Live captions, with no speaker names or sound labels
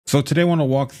So today I want to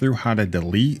walk through how to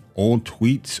delete old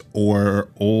tweets or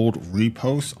old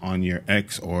reposts on your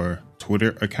X or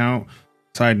Twitter account.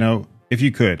 Side note, if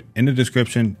you could, in the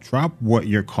description, drop what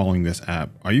you're calling this app.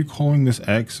 Are you calling this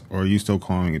X or are you still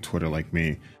calling it Twitter like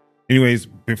me? Anyways,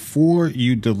 before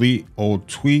you delete old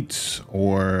tweets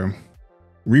or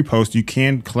repost, you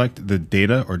can collect the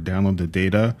data or download the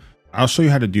data. I'll show you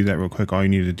how to do that real quick. All you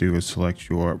need to do is select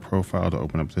your profile to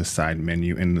open up this side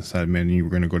menu. In the side menu,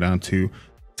 we're going to go down to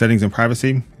settings and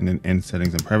privacy, and then in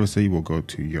settings and privacy, we'll go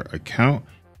to your account.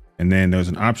 And then there's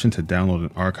an option to download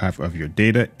an archive of your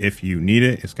data if you need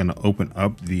it. It's going to open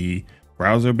up the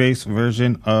browser-based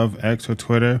version of X or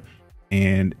Twitter.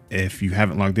 And if you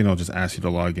haven't logged in, it'll just ask you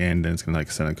to log in. Then it's going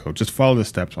to send a code. Just follow the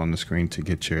steps on the screen to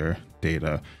get your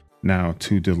data. Now,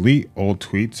 to delete old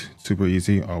tweets, super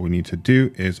easy. All we need to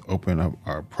do is open up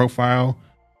our profile.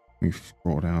 We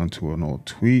scroll down to an old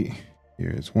tweet.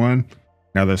 Here's one.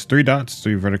 Now there's three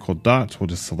vertical dots. We'll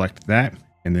just select that.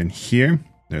 And then here,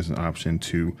 there's an option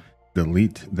to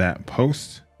delete that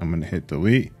post. I'm going to hit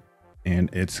delete and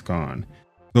it's gone.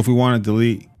 So if we want to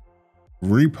delete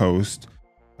repost,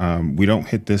 we don't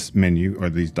hit this menu or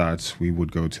these dots. We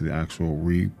would go to the actual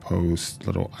repost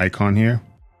little icon here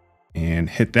and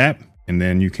hit that. And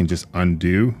then you can just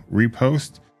undo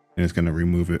repost and it's going to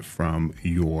remove it from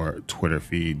your Twitter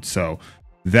feed. So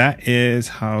that is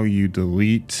how you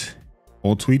delete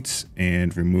old tweets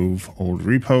and remove old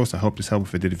reposts. I hope this helped.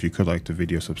 If it did, if you could, like the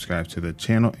video, subscribe to the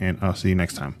channel, and I'll see you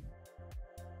next time.